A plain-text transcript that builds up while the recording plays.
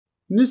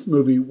In this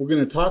movie, we're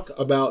going to talk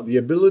about the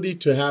ability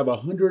to have a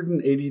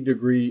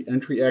 180-degree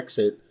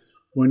entry-exit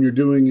when you're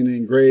doing an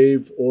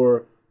engrave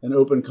or an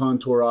open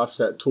contour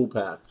offset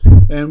toolpath.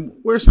 And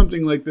where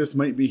something like this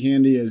might be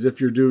handy is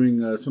if you're doing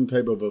some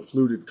type of a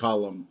fluted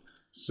column.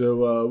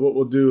 So what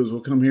we'll do is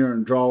we'll come here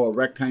and draw a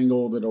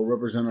rectangle that'll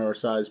represent our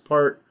size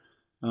part.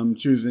 I'm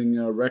choosing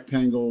a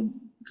rectangle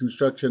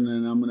construction,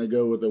 and I'm going to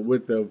go with a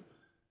width of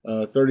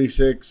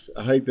 36,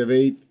 a height of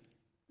 8,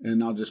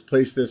 and I'll just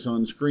place this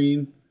on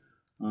screen.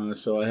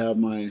 So I have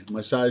my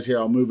size here.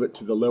 I'll move it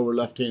to the lower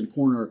left-hand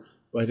corner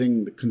by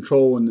hitting the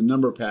control and the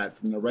number pad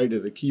from the right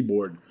of the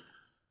keyboard.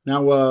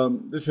 Now,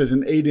 this is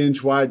an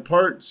 8-inch wide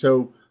part,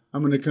 so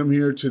I'm going to come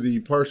here to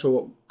the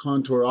partial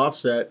contour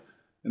offset,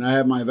 and I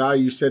have my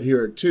value set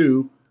here at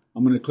 2.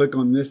 I'm going to click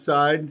on this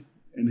side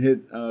and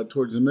hit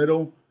towards the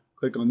middle.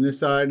 Click on this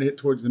side and hit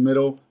towards the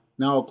middle.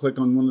 Now I'll click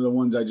on one of the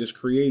ones I just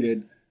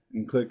created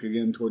and click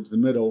again towards the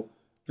middle.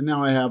 And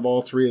now I have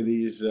all three of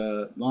these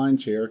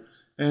lines here.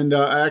 And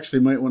I actually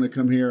might want to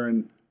come here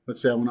and,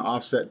 let's say I want to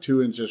offset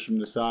 2 inches from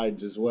the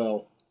sides as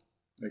well.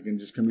 I can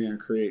just come here and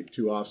create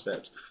 2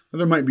 offsets. Now,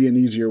 there might be an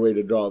easier way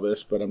to draw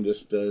this, but I'm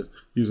just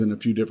using a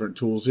few different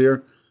tools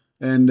here.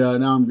 And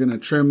now I'm going to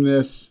trim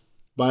this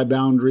by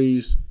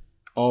boundaries,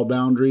 all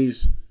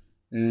boundaries.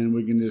 And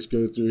we can just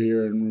go through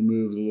here and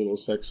remove the little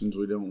sections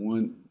we don't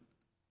want.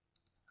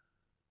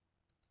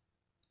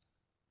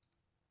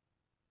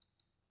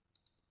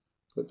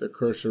 Put the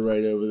cursor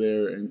right over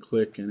there and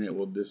click, and it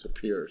will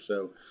disappear.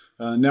 So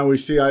now we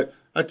see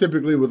I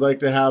typically would like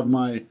to have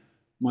my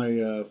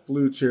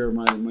flutes here,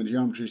 my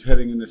geometries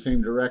heading in the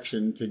same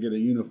direction to get a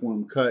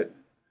uniform cut.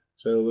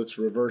 So let's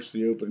reverse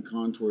the open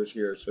contours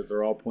here so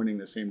they're all pointing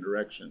the same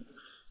direction.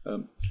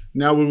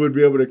 Now we would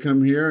be able to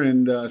come here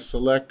and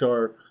select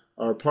our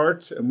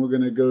parts, and we're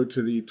going to go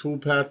to the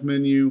toolpath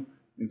menu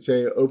and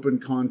say open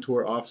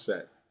contour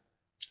offset.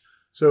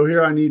 So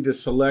here I need to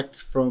select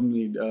from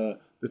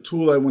the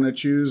tool I want to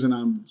choose, and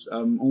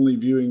I'm only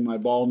viewing my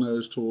ball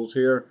nose tools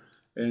here,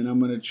 and I'm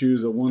going to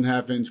choose a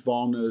 1/2 inch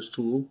ball nose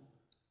tool.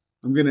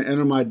 I'm going to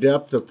enter my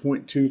depth of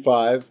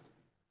 0.25,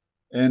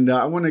 and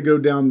I want to go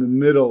down the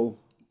middle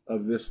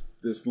of this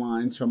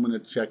line, so I'm going to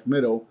check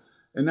middle.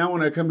 And now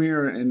when I come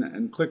here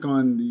and click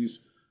on these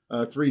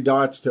 3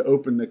 dots to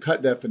open the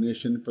cut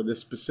definition for this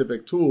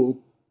specific tool,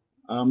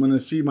 I'm going to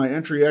see my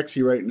entry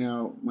exit right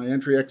now. My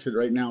entry exit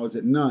right now is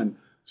at none.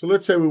 So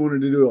let's say we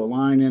wanted to do a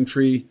line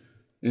entry,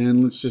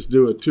 and let's just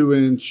do a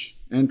 2-inch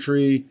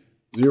entry,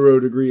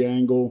 0-degree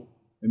angle,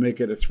 and make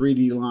it a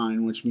 3D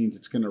line, which means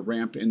it's going to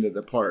ramp into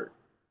the part.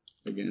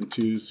 Again,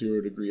 2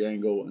 0-degree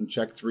angle and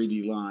check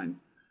 3D line.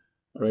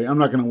 All right, I'm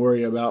not going to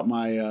worry about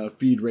my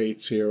feed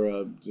rates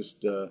here.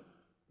 Just go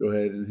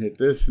ahead and hit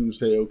this and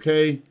say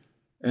OK.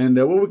 And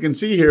what we can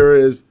see here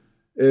is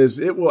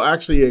it will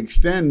actually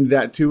extend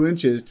that 2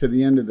 inches to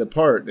the end of the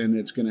part, and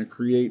it's going to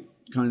create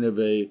kind of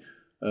a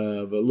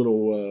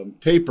little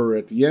taper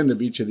at the end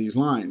of each of these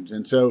lines.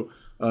 And so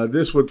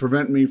this would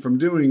prevent me from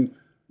doing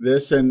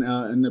this. And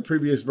in the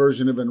previous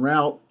version of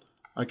EnRoute,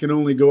 I can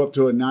only go up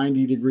to a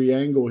 90-degree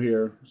angle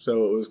here.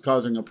 So it was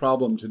causing a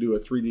problem to do a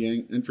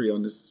 3D entry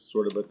on this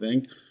sort of a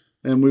thing.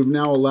 And we've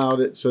now allowed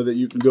it so that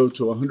you can go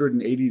to a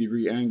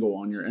 180-degree angle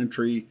on your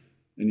entry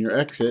and your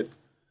exit.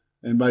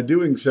 And by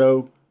doing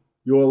so,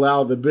 you'll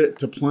allow the bit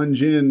to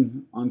plunge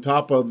in on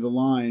top of the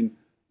line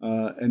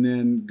and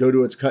then go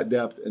to its cut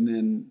depth and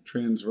then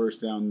transverse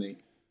down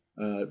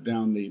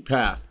the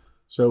path.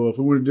 So if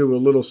we want to do a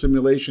little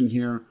simulation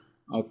here,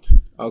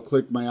 I'll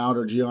click my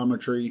outer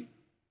geometry.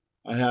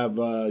 I have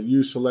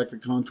use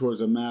selected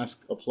contours and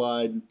mask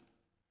applied.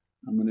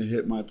 I'm going to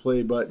hit my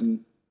play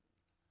button,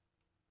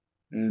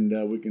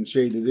 and we can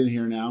shade it in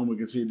here now. And we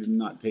can see it did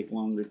not take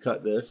long to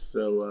cut this.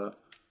 So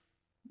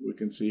we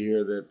can see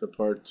here that the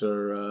parts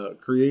are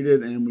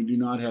created, and we do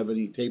not have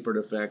any tapered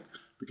effect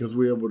because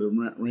we're able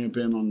to ramp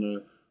in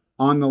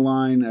on the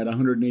line at a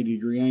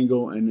 180-degree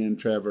angle and then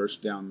traverse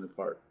down the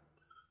part.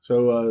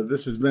 So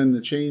this has been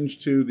the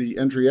change to the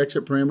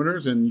entry-exit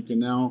parameters, and you can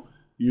now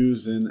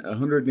use an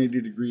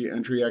 180-degree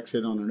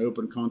entry-exit on an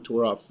open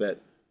contour offset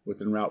with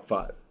EnRoute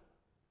 5.